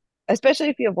especially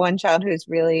if you have one child who's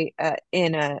really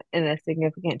in a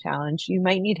significant challenge, you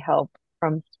might need help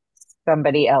from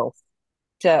somebody else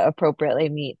to appropriately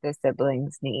meet the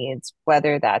siblings' needs,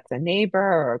 whether that's a neighbor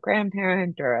or a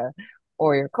grandparent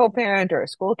or your co-parent or a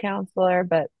school counselor.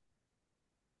 But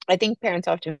I think parents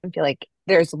often feel like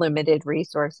there's limited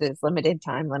resources, limited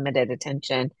time, limited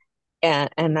attention.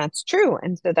 And that's true.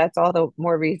 And so that's all the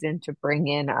more reason to bring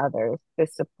in others to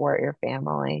support your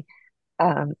family.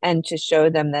 And to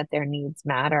show them that their needs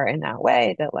matter in that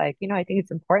way, that I think it's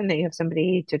important that you have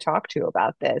somebody to talk to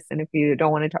about this. And if you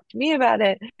don't want to talk to me about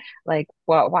it, why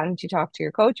don't you talk to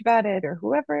your coach about it, or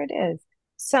whoever it is?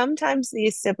 Sometimes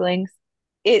these siblings,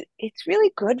 it's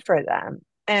really good for them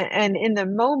And in the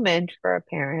moment for a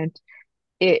parent,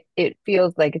 it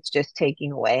feels like it's just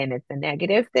taking away, and it's a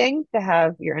negative thing to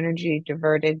have your energy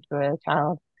diverted to a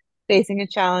child facing a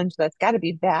challenge that's got to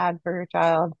be bad for your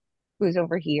child who's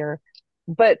over here.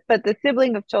 But the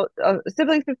siblings of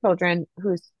children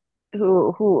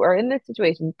who are in this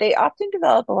situation, they often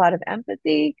develop a lot of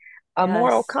empathy, a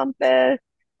moral Yes. compass,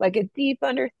 like a deep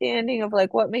understanding of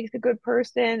like what makes a good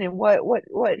person and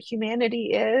what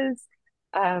humanity is.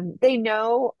 They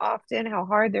know often how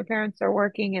hard their parents are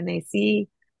working, and they see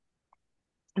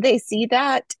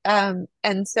that.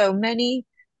 And so many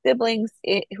siblings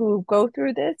who go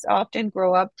through this often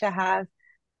grow up to have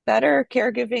better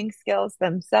caregiving skills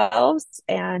themselves,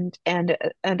 and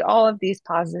all of these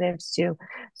positives too.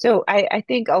 So I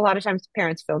think a lot of times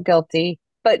parents feel guilty,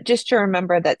 but just to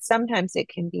remember that sometimes it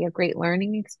can be a great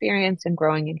learning experience and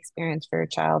growing experience for your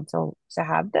child to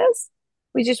have this.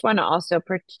 We just want to also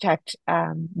protect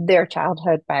their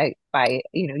childhood by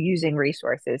using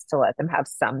resources to let them have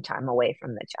some time away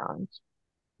from the challenge.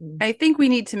 I think we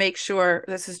need to make sure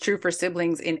this is true for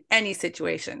siblings in any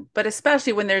situation, but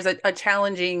especially when there's a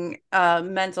challenging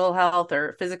mental health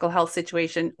or physical health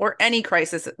situation or any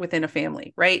crisis within a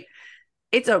family, right?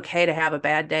 It's okay to have a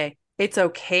bad day. It's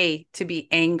okay to be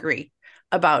angry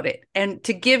about it and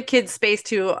to give kids space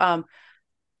to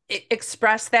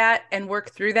express that and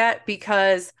work through that,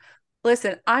 because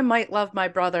listen, I might love my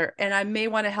brother and I may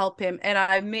want to help him and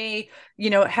I may,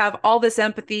 have all this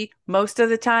empathy most of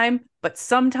the time, but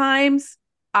sometimes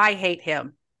I hate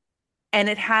him. And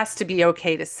it has to be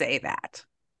okay to say that.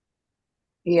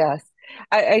 Yes,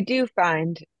 I do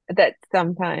find that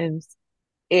sometimes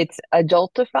it's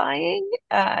adultifying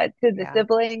to the Yeah.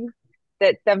 siblings,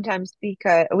 that sometimes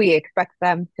because we expect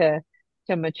them to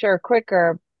mature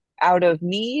quicker out of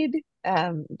need,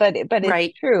 but it's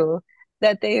Right. true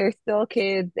that they are still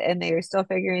kids and they are still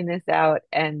figuring this out,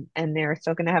 and they're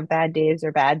still going to have bad days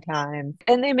or bad times,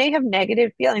 and they may have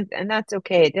negative feelings, and that's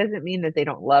okay. It doesn't mean that they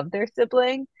don't love their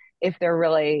sibling if they're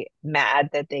really mad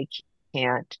that they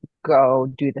can't go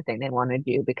do the thing they want to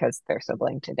do because they're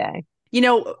sibling today.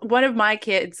 One of my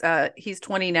kids, he's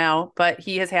 20 now, but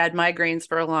he has had migraines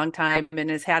for a long time and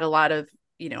has had a lot of,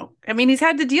 he's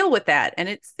had to deal with that, and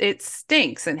it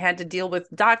stinks, and had to deal with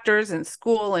doctors and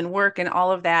school and work and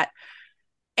all of that.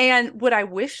 And would I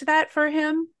wish that for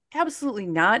him? Absolutely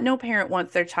not. No parent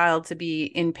wants their child to be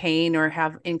in pain or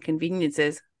have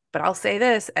inconveniences. But I'll say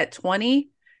this, at 20,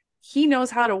 he knows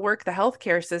how to work the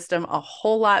healthcare system a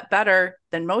whole lot better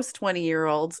than most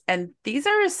 20-year-olds. And these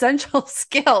are essential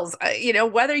skills.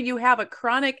 Whether you have a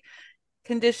chronic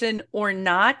condition or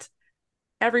not,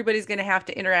 everybody's going to have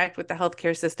to interact with the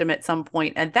healthcare system at some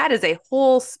point. And that is a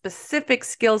whole specific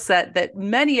skill set that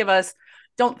many of us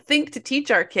don't think to teach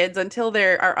our kids until they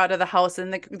are out of the house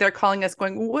and they're calling us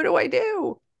going, what do I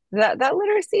do? That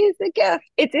literacy is a gift.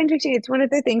 It's interesting. It's one of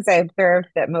the things I observed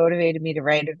that motivated me to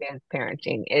write advanced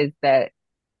parenting is that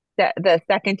the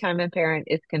second time a parent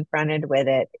is confronted with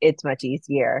it, it's much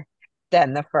easier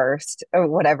than the first or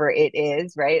whatever it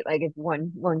is, right? Like if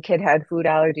one kid had food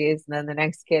allergies and then the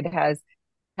next kid has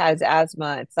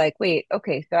asthma, it's like, wait,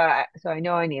 okay, so I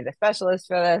know I need a specialist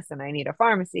for this, and I need a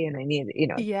pharmacy, and I need,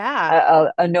 Yeah.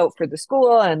 a note for the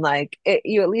school, and like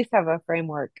you at least have a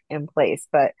framework in place.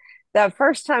 But that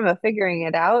first time of figuring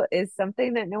it out is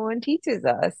something that no one teaches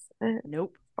us. It's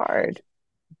Nope. hard.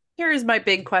 Here is my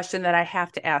big question that I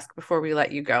have to ask before we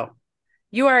let you go.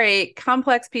 You are a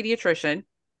complex pediatrician.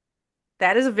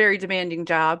 That is a very demanding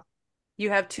job. You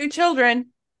have two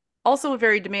children, also a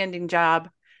very demanding job.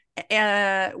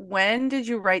 When did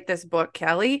you write this book,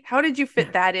 Kelly? How did you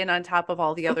fit that in on top of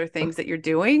all the other things that you're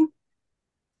doing?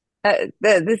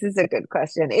 This is a good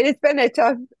question. It has been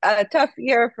a tough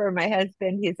year for my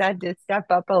husband. He's had to step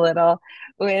up a little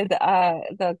with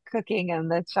the cooking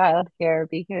and the childcare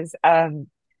because,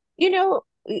 you know,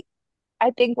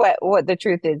 I think what the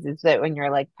truth is that when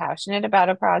you're like passionate about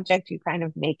a project, you kind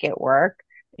of make it work.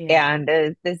 Yeah. And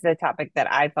this is a topic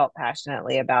that I felt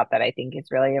passionately about that I think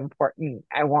is really important.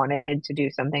 I wanted to do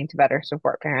something to better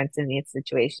support parents in these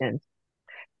situations.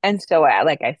 And so,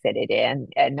 like I fit it in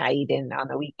at night and on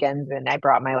the weekends, and I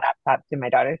brought my laptop to my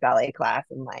daughter's ballet class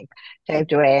and like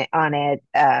typed away on it.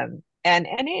 And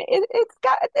it's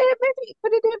got it maybe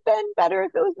could it have been better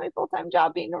if it was my full-time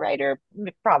job being a writer?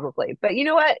 Probably, but you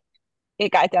know what?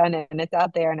 It got done and it's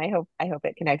out there, and I hope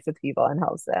it connects with people and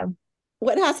helps them.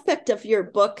 What aspect of your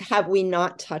book have we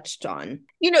not touched on?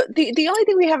 The only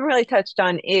thing we haven't really touched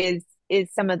on is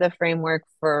some of the framework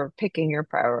for picking your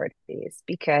priorities,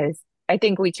 because I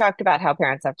think we talked about how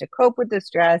parents have to cope with the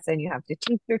stress and you have to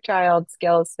teach your child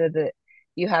skills so that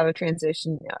you have a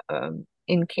transition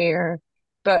in care.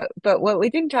 But what we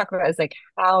didn't talk about is like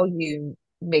how you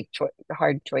make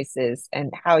hard choices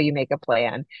and how you make a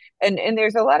plan. And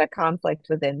there's a lot of conflict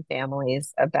within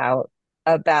families about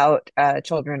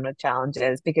children with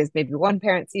challenges because maybe one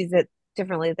parent sees it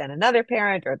differently than another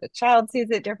parent, or the child sees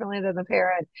it differently than the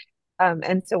parent.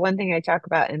 And so one thing I talk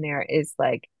about in there is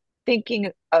like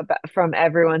thinking about from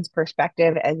everyone's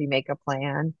perspective as you make a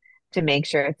plan to make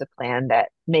sure it's a plan that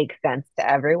makes sense to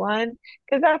everyone.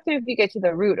 Because often if you get to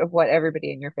the root of what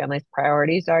everybody in your family's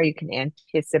priorities are, you can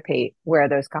anticipate where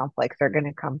those conflicts are going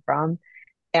to come from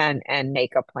and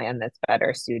make a plan that's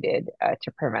better suited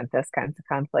to prevent those kinds of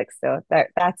conflicts. So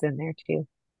that's in there too.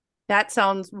 That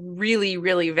sounds really,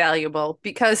 really valuable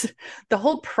because the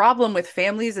whole problem with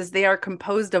families is they are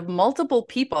composed of multiple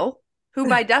people who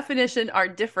by definition are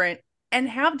different and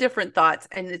have different thoughts.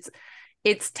 And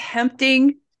it's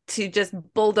tempting to just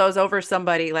bulldoze over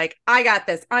somebody like, I got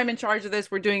this, I'm in charge of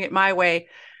this, we're doing it my way.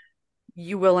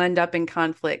 You will end up in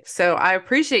conflict. So I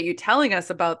appreciate you telling us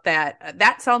about that.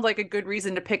 That sounds like a good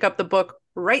reason to pick up the book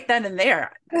right then and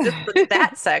there, just for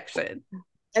that section.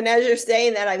 And as you're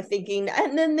saying that, I'm thinking,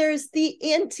 and then there's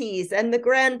the aunties and the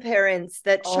grandparents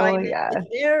that chime in with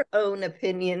their own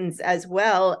opinions as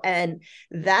well. And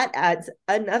that adds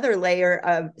another layer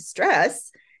of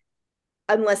stress.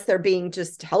 Unless they're being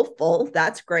just helpful,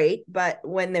 that's great. But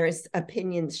when there's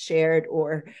opinions shared,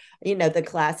 or, the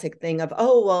classic thing of,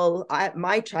 oh, well,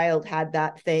 my child had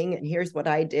that thing and here's what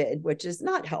I did, which is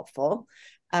not helpful.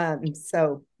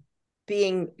 So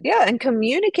and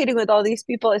communicating with all these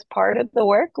people is part of the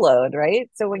workload, right?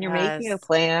 So when you're making a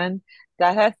plan,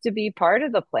 that has to be part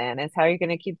of the plan. Is how you're going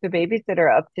to keep the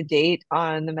babysitter up to date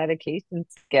on the medication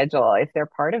schedule if they're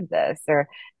part of this, or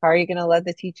how are you going to let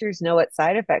the teachers know what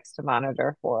side effects to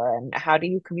monitor for, and how do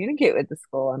you communicate with the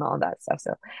school and all that stuff.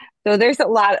 So there's a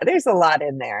lot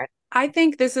in there. I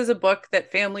think this is a book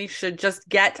that families should just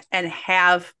get and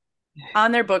have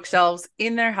on their bookshelves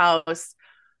in their house,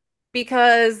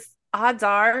 because odds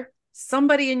are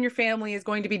somebody in your family is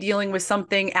going to be dealing with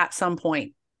something at some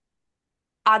point.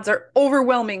 Odds are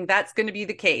overwhelming that's going to be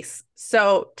the case.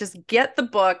 So just get the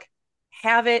book,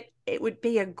 have it. It would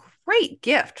be a great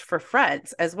gift for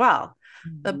friends as well.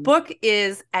 Mm-hmm. The book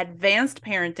is Advanced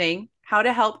Parenting: How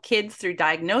to Help Kids Through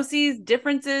Diagnoses,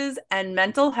 Differences, and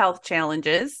Mental Health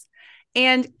Challenges.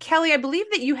 And Kelly, I believe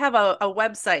that you have a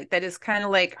website that is kind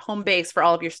of like home base for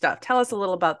all of your stuff. Tell us a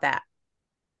little about that.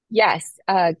 Yes,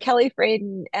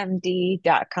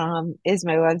 kellyfradinmd.com is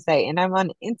my website. And I'm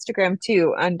on Instagram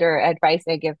too, under Advice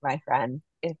I Give My Friend,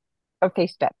 or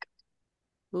Facebook.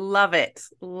 Love it.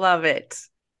 Love it.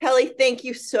 Kelly, thank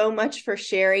you so much for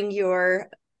sharing your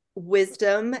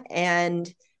wisdom and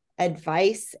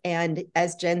advice. And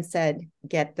as Jen said,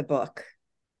 get the book.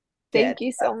 Thank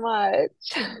you so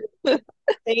much.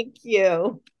 Thank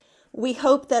you. We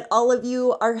hope that all of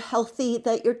you are healthy,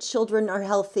 that your children are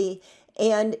healthy.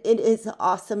 And it is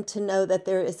awesome to know that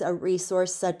there is a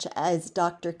resource such as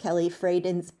Dr. Kelly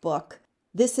Fradin's book.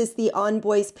 This is the On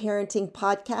Boys Parenting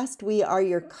Podcast. We are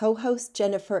your co-host,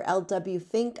 Jennifer L.W.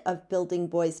 Fink of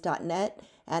buildingboys.net,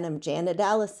 and I'm Janet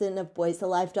Allison of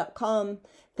boysalive.com.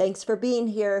 Thanks for being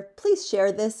here. Please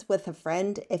share this with a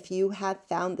friend if you have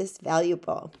found this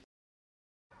valuable.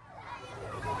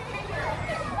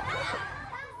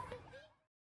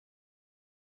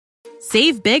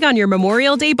 Save big on your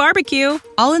Memorial Day barbecue,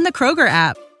 all in the Kroger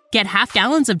app. Get half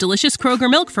gallons of delicious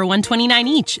Kroger milk for $1.29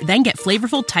 each. Then get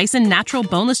flavorful Tyson natural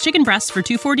boneless chicken breasts for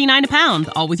 $2.49 a pound,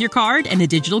 all with your card and a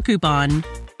digital coupon.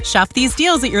 Shop these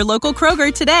deals at your local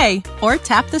Kroger today, or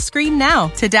tap the screen now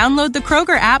to download the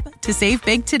Kroger app to save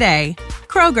big today.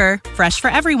 Kroger, fresh for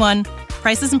everyone.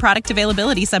 Prices and product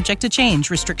availability subject to change.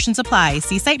 Restrictions apply.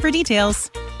 See site for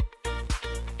details.